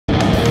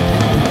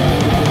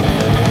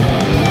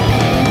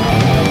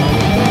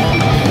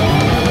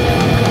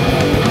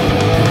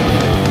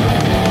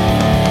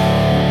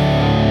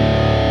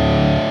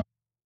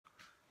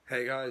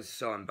guys,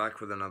 so I'm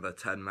back with another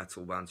 10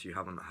 metal bands you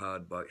haven't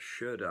heard but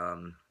should.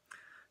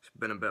 It's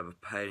been a bit of a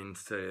pain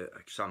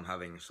because I'm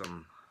having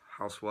some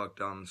housework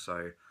done,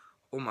 so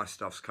all my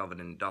stuff's covered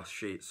in dust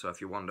sheets. So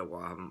if you wonder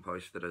why I haven't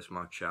posted as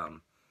much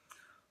on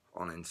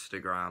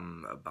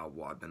Instagram about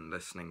what I've been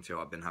listening to,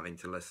 I've been having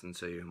to listen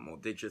to more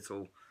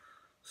digital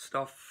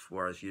stuff,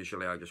 whereas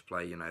usually I just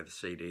play, you know, the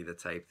CD, the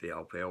tape, the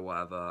LP or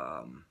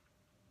whatever.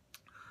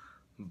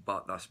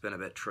 But that's been a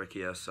bit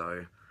trickier,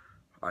 so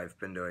I've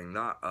been doing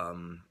that.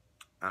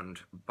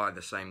 And by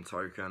the same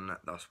token,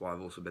 that's why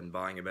I've also been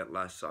buying a bit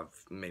less. I've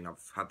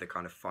had the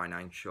kind of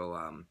financial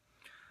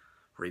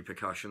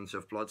repercussions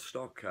of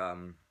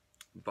Bloodstock,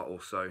 but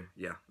also,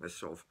 yeah,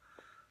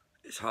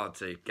 it's hard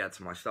to get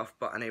to my stuff.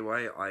 But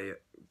anyway,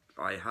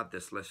 I had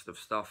this list of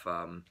stuff,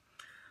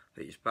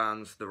 these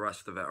bands, the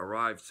rest of it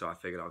arrived, so I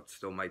figured I'd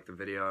still make the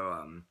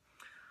video.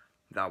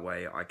 That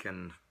way I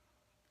can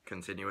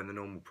continue in the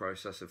normal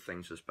process of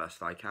things as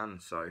best I can.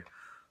 So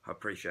I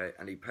appreciate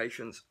any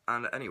patience.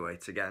 And anyway,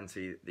 to get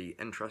into the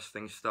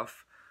interesting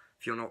stuff,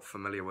 if you're not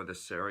familiar with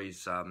this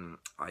series,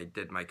 I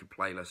did make a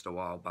playlist a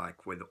while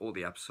back with all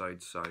the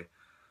episodes, so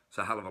it's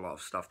a hell of a lot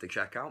of stuff to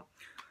check out.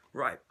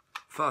 Right,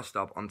 first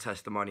up on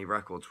Testimony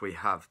Records, we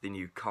have the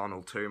new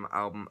Carnal Tomb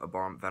album,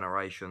 Abhorrent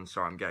Veneration.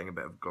 Sorry, I'm getting a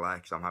bit of glare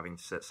because I'm having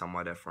to sit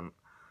somewhere different,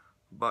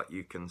 but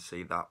you can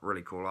see that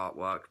really cool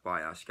artwork by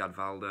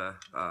Skadvalder.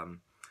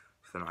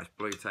 It's a nice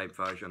blue tape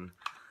version.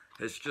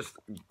 It's just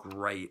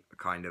great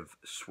kind of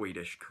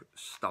Swedish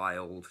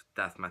styled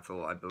death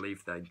metal. I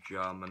believe they're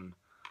German.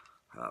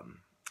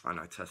 I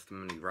know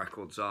Testimony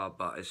Records are,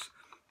 but it's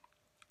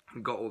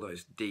got all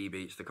those D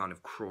beats, the kind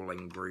of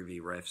crawling groovy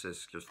riffs.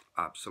 It's just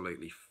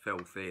absolutely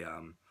filthy.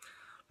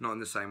 Not in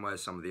the same way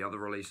as some of the other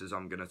releases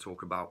I'm going to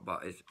talk about,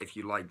 but if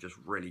you like just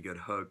really good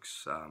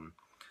hooks,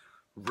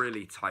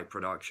 really tight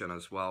production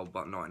as well,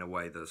 but not in a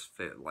way that's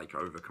like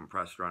over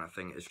compressed or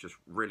anything. It's just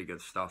really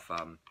good stuff.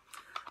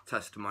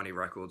 Testimony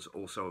Records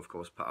also, of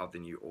course, put out the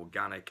new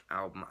Organic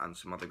album and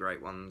some other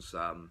great ones,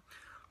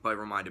 but it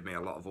reminded me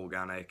a lot of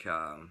Organic,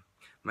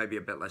 maybe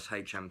a bit less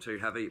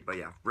HM2 heavy, but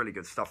yeah, really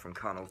good stuff from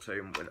Carnal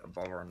Tomb with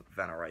Abhorrent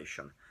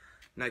Veneration.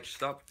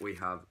 Next up, we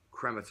have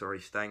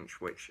Crematory Stench,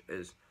 which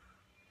is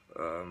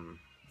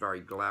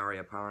very glary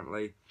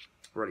apparently.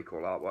 Really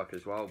cool artwork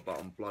as well, but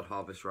on Blood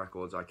Harvest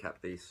Records I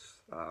kept these.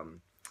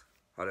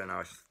 I don't know,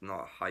 it's not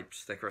a hype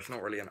sticker, it's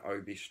not really an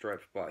Obi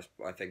strip, but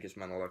I think it's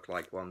meant to look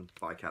like one,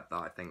 but I kept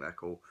that. I think they're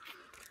cool.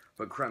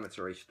 But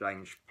Crematory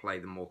Stench play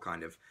the more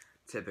kind of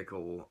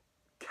typical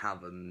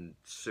cavern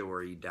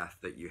sewery death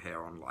that you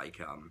hear on like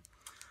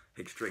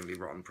Extremely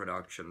Rotten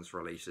Productions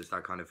releases,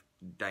 that kind of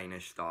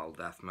Danish style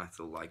death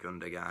metal like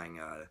Undergang,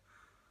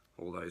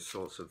 all those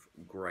sorts of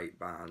great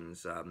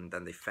bands.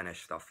 Then they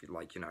finish stuff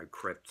like, you know,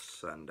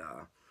 Crypts and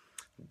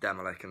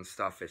Demolic and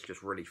stuff. It's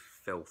just really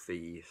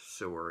filthy,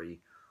 sewery,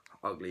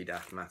 ugly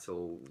death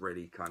metal,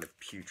 really kind of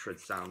putrid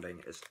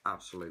sounding. It's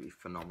absolutely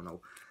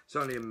phenomenal. It's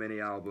only a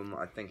mini album.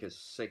 I think it's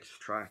 6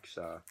 tracks.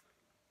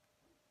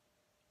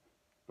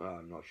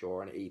 I'm not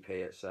sure, an EP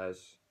it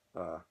says.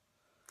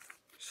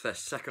 It's their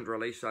second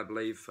release, I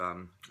believe.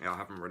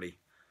 Yeah,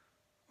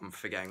 I'm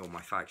forgetting all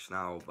my facts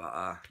now,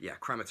 but yeah,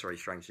 Crematory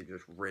Stench is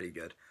just really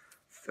good,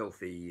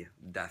 filthy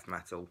death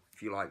metal.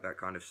 If you like that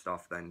kind of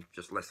stuff, then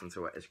just listen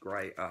to it, it's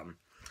great.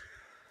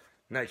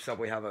 Next up,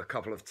 we have a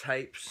couple of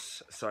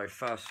tapes. So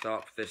first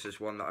up, this is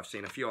one that I've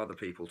seen a few other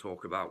people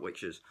talk about,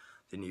 which is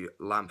the new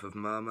Lamp of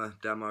Murmuur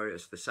demo.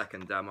 It's the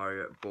second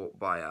demo bought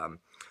by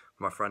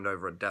my friend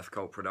over at Death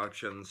Cult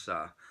Productions.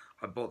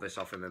 I bought this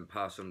off him in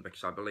person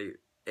because I believe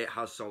it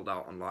has sold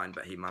out online,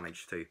 but he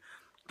managed to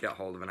get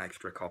hold of an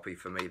extra copy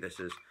for me. This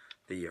is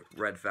the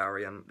red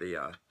variant.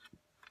 The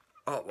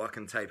artwork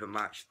and tape are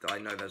matched. I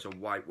know there's a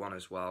white one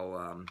as well.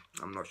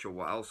 I'm not sure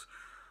what else,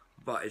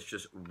 but it's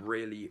just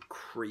really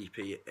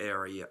creepy,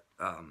 eerie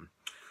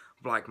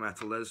black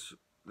metal.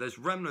 There's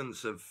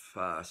remnants of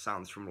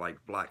sounds from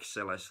like Black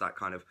Silas, that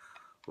kind of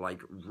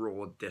like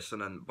raw,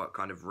 dissonant, but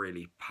kind of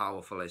really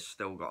powerful. It's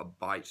still got a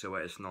bite to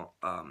it. It's not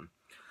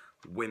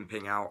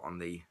wimping out on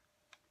the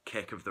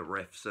kick of the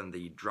riffs and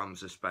the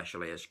drums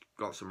especially. It's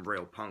got some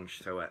real punch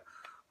to it,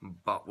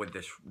 but with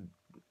this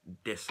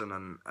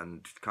dissonant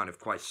and kind of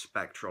quite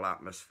spectral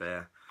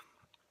atmosphere.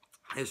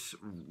 It's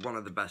one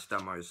of the best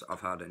demos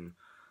I've heard in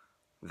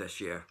this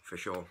year for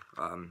sure,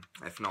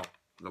 if not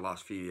the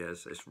last few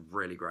years. It's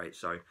really great.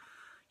 So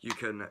you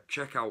can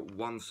check out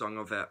one song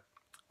of it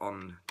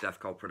on Death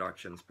Cult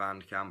Productions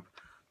Bandcamp.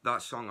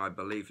 That song I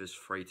believe is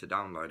free to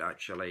download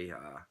actually.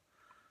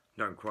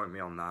 Don't quote me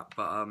on that,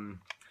 but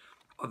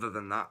other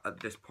than that, at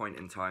this point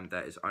in time,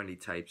 there is only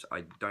tapes.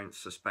 I don't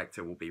suspect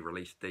it will be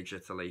released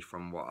digitally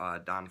from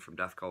what Dan from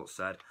Death Cult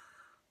said.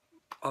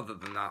 Other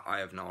than that, I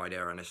have no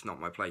idea, and it's not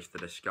my place to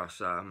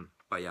discuss.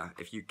 But yeah,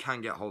 if you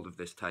can get hold of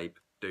this tape,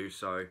 do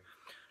so.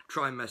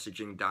 Try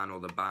messaging Dan or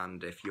the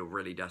band if you're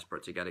really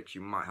desperate to get it, because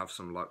you might have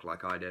some luck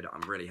like I did.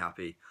 I'm really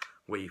happy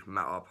we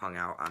met up, hung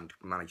out, and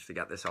managed to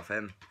get this off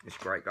him. He's a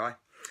great guy.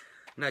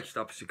 Next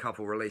up is a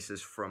couple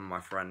releases from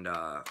my friend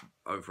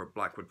over at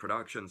Blackwood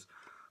Productions.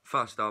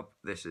 First up,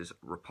 this is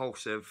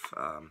Repulsive,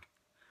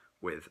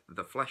 with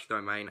The Flesh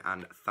Domain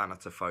and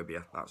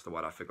Thanatophobia. That's the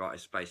word I forgot.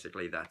 It's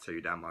basically their 2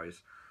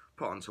 demos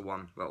put onto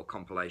one little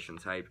compilation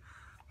tape.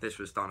 This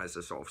was done as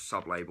a sort of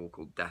sub-label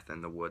called Death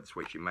in the Woods,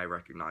 which you may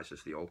recognise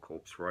as the old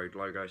Corpse Road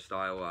logo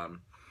style.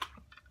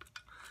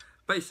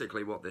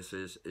 Basically what this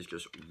is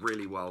just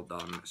really well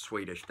done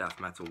Swedish death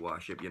metal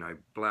worship, you know,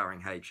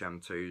 blaring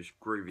HM2s,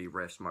 groovy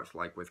riffs, much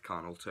like with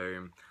Carnal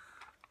Tomb.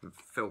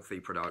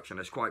 Filthy production.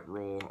 It's quite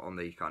raw on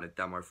the kind of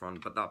demo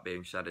front, but that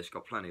being said, it's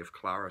got plenty of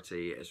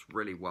clarity. It's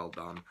really well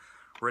done,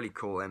 really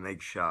cool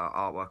image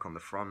artwork on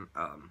the front,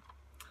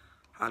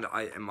 and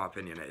in my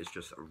opinion, it is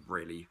just a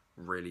really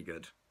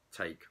good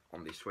take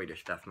on the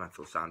Swedish death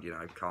metal sound. You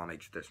know,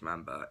 Carnage,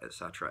 Dismember,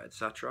 etc.,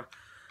 etc.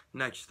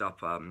 Next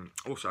up,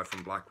 also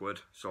from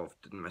Blackwood, sort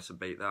of didn't miss a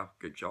beat there.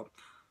 Good job.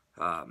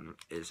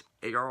 Is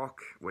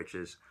Ygarokk, which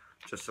is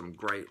just some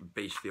great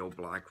bestial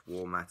black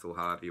war metal,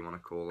 however you want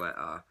to call it.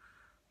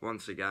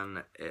 Once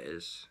again, it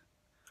is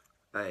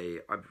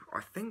I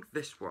think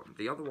this one,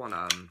 the other one,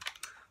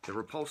 the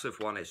Repulsive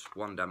one is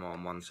one demo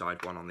on one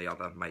side, one on the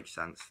other, makes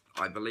sense.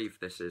 I believe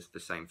this is the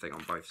same thing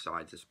on both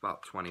sides. It's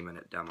about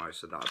 20-minute demo,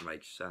 so that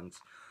makes sense.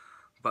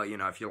 But, you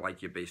know, if you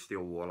like your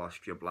Bestial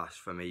Warlust, your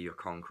Blasphemy, your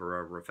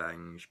Conqueror,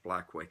 Revenge,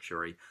 Black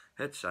Witchery,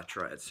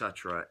 etc.,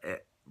 etc.,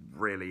 it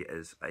really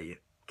is a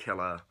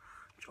killer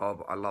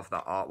job. I love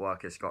that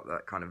artwork. It's got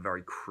that kind of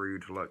very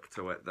crude look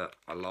to it that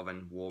I love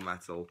in war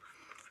metal.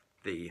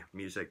 The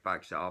music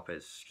backs it up.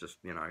 It's just,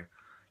 you know,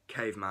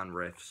 caveman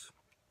riffs,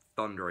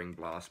 thundering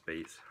blast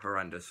beats,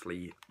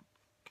 horrendously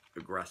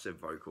aggressive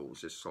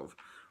vocals. It's sort of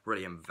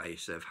really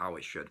invasive, how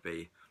it should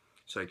be.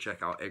 So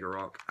check out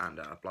Ygarokk and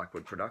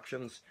Blackwood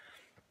Productions.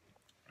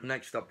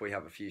 Next up, we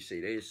have a few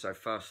CDs. So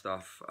first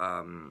off,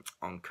 on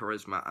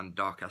Charisma and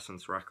Dark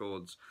Essence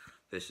Records,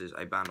 this is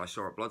a band I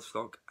saw at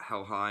Bloodstock,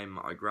 Helheim.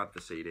 I grabbed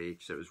the CD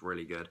because it was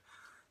really good.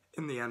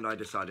 In the end, I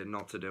decided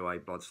not to do a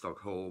Bloodstock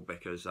haul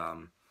because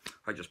I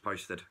just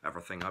posted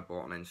everything I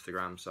bought on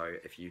Instagram. So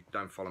if you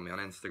don't follow me on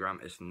Instagram,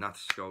 it's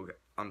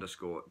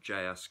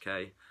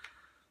natskog_JSK.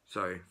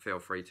 So feel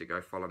free to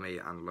go follow me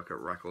and look at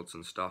records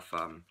and stuff.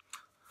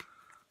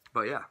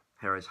 But yeah,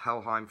 here is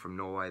Helheim from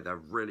Norway. They're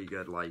really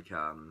good, like,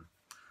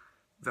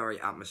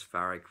 very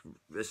atmospheric.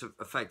 It's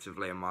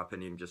effectively, in my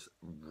opinion, just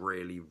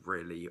really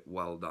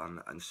well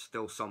done and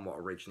still somewhat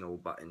original,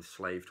 but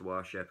enslaved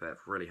worship. It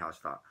really has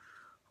that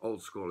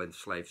old school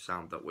enslaved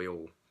sound that we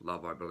all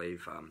love, I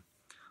believe.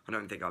 I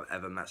don't think I've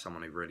ever met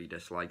someone who really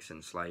dislikes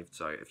enslaved,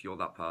 so if you're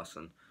that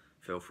person,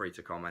 feel free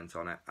to comment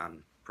on it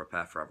and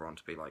prepare for everyone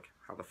to be like,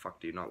 how the fuck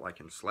do you not like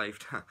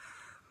enslaved?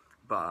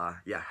 But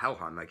yeah,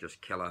 Helheim, they're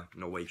just killer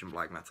Norwegian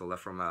black metal. They're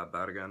from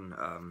Bergen,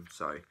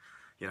 so,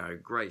 you know,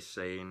 great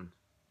scene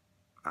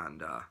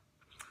and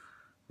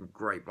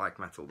great black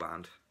metal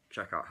band.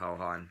 Check out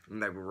Helheim,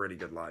 and they were really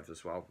good live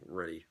as well.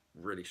 Really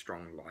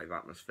strong live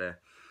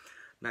atmosphere.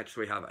 Next,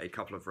 we have a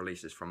couple of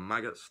releases from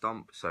Maggot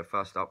Stomp. So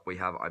first up, we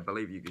have, I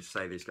believe you could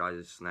say this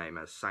guy's name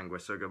as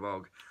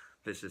Sanguisugabogg.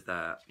 This is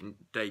their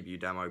debut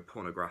demo,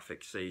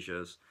 Pornographic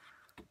Seizures.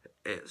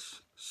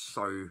 It's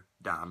so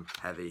damn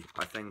heavy.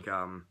 I think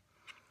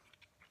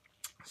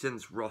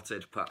since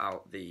Rotted put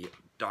out the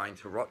Dying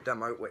to Rot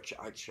demo, which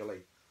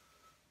actually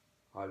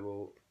I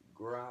will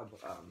grab.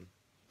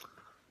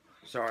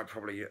 Sorry,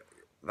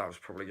 that was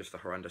probably just a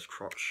horrendous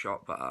crotch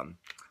shot, but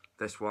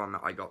this one,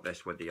 I got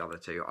this with the other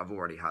two. I've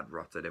already had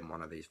Rotted in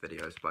one of these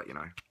videos, but, you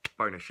know,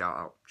 bonus shout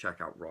out,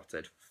 check out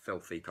Rotted.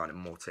 Filthy kind of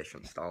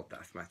Mortician style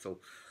death metal.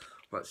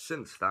 But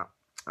since that,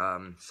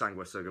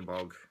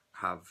 Sanguisugabogg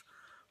have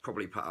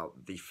probably put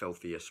out the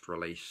filthiest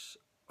release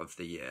of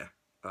the year.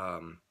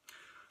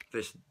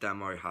 This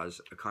demo has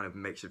a kind of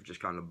mix of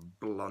just kind of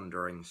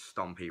blundering,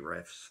 stompy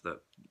riffs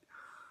that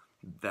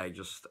they're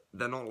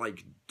not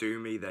like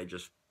doomy, they're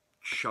just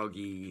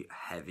chuggy,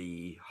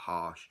 heavy,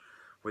 harsh,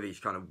 with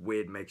these kind of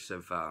weird mix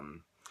of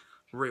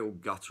real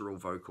guttural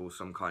vocals,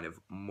 some kind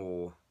of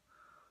more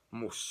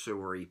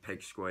sewery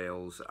pig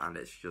squeals, and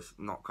it's just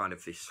not kind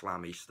of the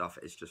slammy stuff.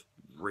 It's just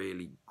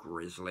really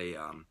grisly.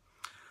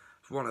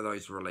 It's one of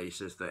those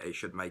releases that it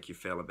should make you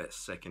feel a bit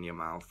sick in your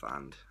mouth,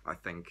 and I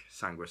think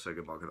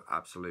Sanguisugabogg have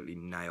absolutely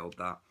nailed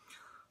that.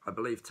 I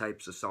believe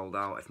tapes are sold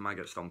out. If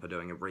Maggot Stomp are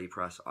doing a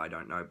repress, I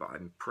don't know, but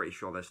I'm pretty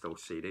sure there's still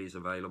CDs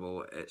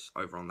available. It's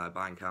over on their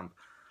Bandcamp.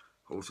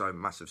 Also,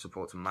 massive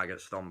support to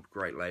Maggot Stomp,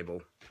 great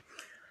label.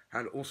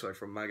 And also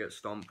from Maggot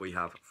Stomp, we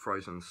have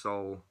Frozen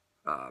Soul.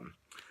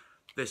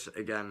 This,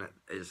 again,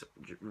 is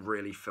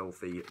really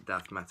filthy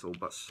death metal,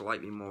 but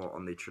slightly more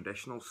on the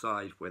traditional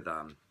side, with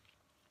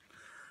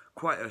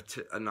quite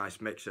a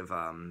nice mix of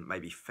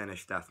maybe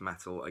Finnish death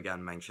metal,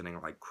 again mentioning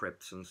like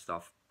crypts and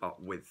stuff,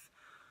 but with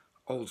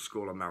old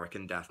school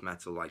American death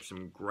metal, like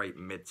some great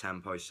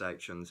mid-tempo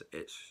sections.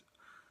 It's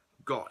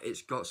got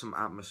some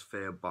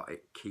atmosphere, but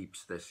it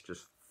keeps this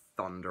just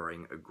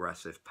thundering,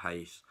 aggressive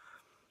pace.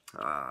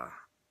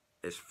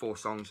 It's 4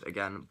 songs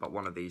again, but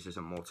one of these is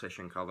a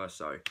Mortician cover,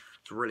 so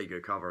it's a really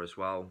good cover as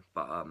well.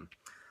 But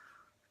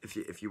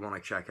if you want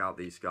to check out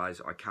these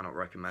guys, I cannot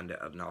recommend it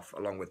enough.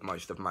 Along with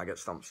most of Maggot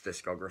Stomp's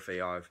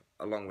discography,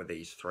 along with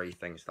these 3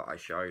 things that I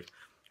showed,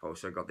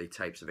 also got the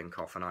tapes of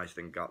Encoffinized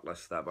and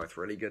Gutless. They're both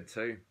really good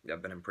too.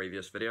 They've been in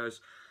previous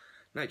videos.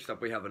 Next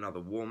up, we have another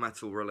war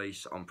metal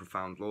release on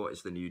Profound Law.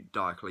 It's the new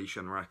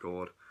Diocletian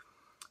record,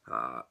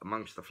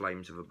 Amongst the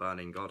Flames of a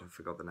Burning God. I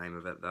forgot the name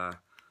of it there.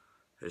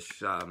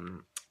 It's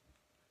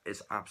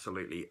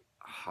absolutely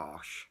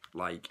harsh.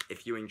 Like,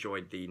 if you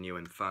enjoyed the new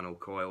Infernal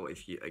Coil,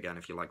 if you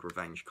like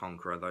Revenge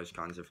Conqueror, those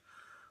kinds of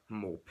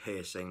more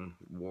piercing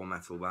war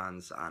metal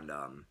bands, and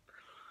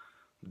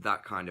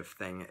that kind of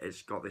thing,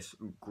 it's got this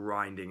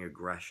grinding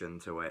aggression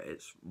to it.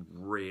 It's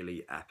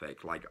really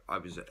epic. Like, I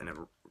was in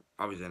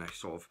a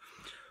sort of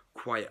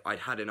I'd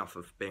had enough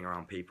of being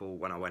around people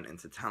when I went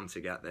into town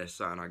to get this,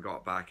 and I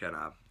got back and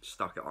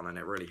stuck it on, and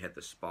it really hit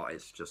the spot.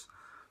 It's just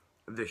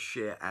the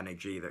sheer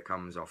energy that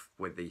comes off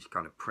with these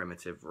kind of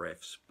primitive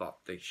riffs, but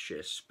the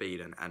sheer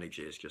speed and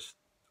energy is just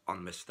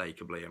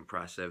unmistakably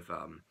impressive.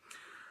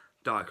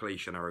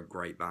 Diocletian are a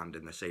great band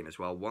in the scene as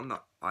well. One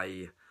that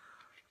I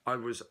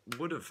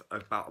would have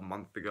about a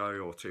month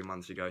ago or 2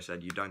 months ago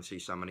said you don't see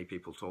so many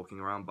people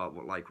talking around, but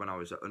like when I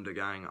was at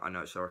Undergang, I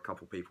noticed there are a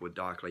couple people with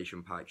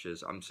Diocletian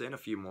patches. I'm seeing a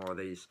few more of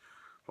these,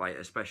 like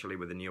especially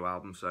with the new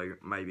album, so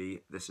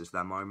maybe this is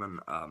their moment,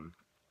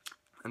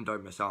 and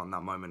don't miss out on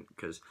that moment,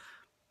 because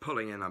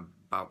pulling in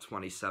about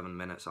 27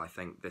 minutes, I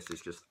think this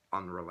is just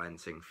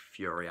unrelenting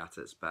fury at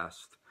its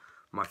best.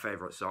 My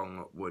favourite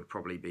song would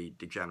probably be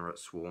Degenerate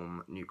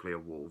Swarm, Nuclear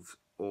Wolves,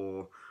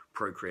 or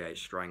Procreate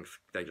Strength.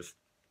 They just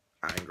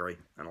angry,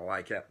 and I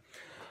like it.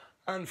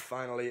 And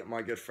finally,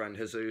 my good friend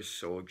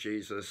Jesus, or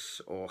Jesus,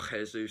 or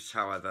Jesus,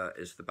 however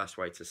is the best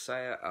way to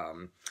say it,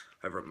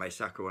 over at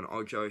Meisako and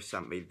Ojo,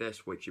 sent me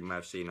this, which you may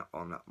have seen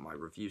on my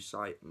review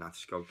site,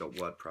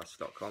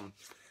 natascog.wordpress.com.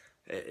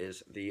 It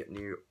is the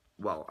new,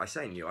 well, I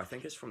say new, I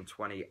think it's from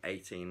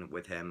 2018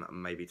 with him,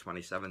 maybe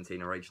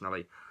 2017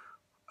 originally,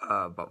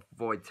 but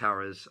Void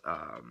Terrors,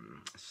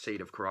 Seed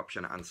of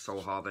Corruption, and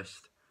Soul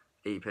Harvest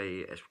EP.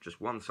 It's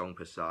just 1 song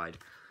per side.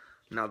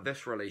 Now,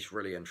 this release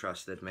really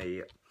interested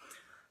me.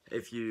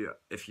 If you're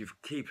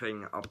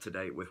keeping up to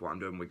date with what I'm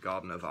doing with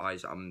Garden of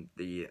Eyes,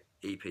 the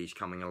EP's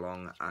coming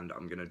along, and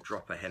I'm going to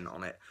drop a hint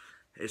on it.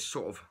 It's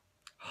sort of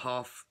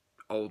half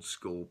old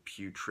school,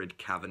 putrid,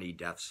 caverny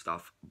death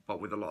stuff, but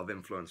with a lot of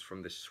influence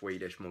from this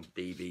Swedish, more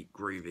deep,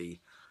 groovy,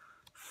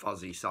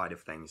 fuzzy side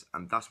of things.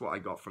 And that's what I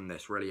got from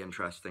this. Really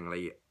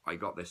interestingly, I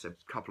got this a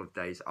couple of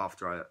days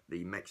after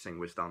the mixing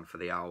was done for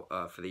the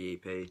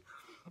EP.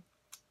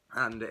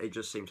 And it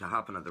just seemed to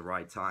happen at the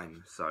right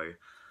time. So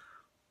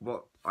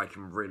what I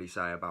can really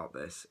say about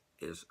this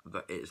is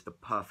that it is the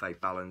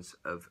perfect balance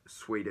of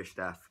Swedish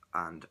death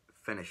and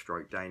Finnish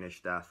stroke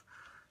Danish death.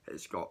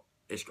 It's got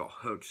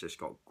hooks, it's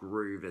got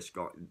groove, it's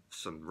got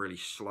some really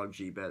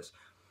sludgy bits,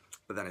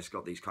 but then it's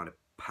got these kind of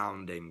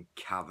pounding,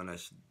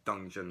 cavernous,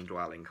 dungeon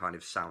dwelling kind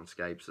of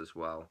soundscapes as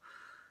well.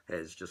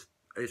 It's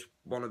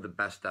one of the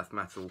best death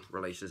metal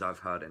releases I've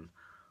heard in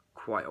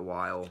quite a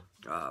while,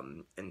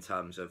 in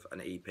terms of an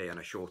EP and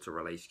a shorter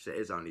release, because it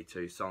is only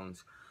 2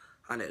 songs,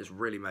 and it has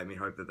really made me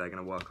hope that they're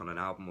going to work on an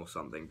album or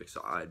something, because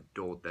I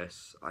adored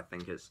this. I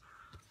think it's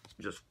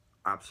just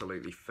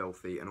absolutely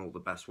filthy in all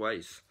the best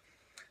ways.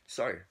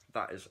 So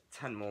that is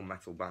 10 more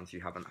metal bands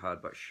you haven't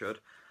heard but should.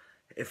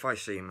 If I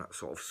seem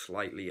sort of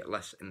slightly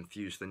less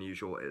enthused than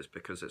usual, it is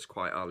because it's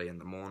quite early in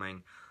the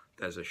morning.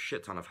 There's a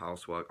shit ton of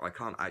housework. I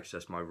can't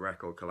access my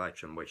record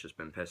collection, which has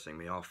been pissing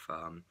me off.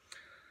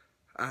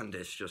 And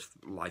it's just,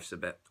 life's a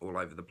bit all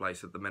over the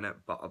place at the minute,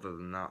 but other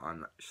than that,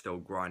 I'm still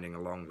grinding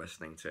along,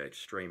 listening to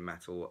extreme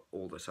metal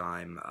all the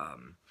time.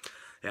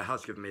 It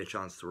has given me a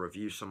chance to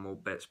review some more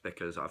bits,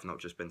 because I've not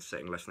just been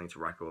sitting listening to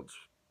records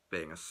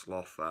being a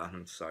sloth,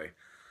 and so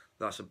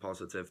that's a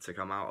positive to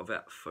come out of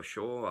it, for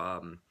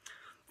sure.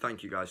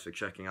 Thank you guys for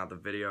checking out the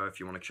video. If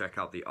you want to check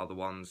out the other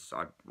ones,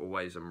 I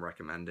always am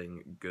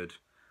recommending good,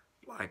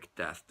 like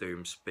death,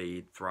 doom,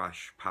 speed,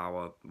 thrash,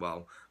 power.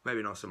 Well,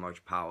 maybe not so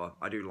much power.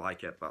 I do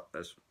like it, but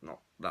there's not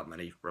that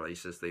many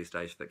releases these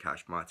days that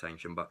catch my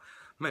attention. But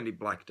mainly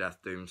black death,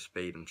 doom,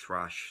 speed, and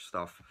thrash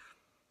stuff.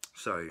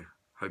 So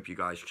hope you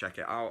guys check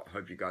it out.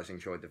 Hope you guys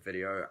enjoyed the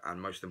video,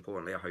 and most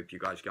importantly, I hope you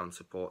guys go and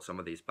support some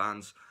of these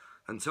bands.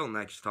 Until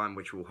next time,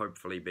 which will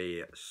hopefully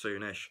be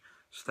soonish.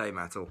 Stay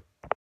metal.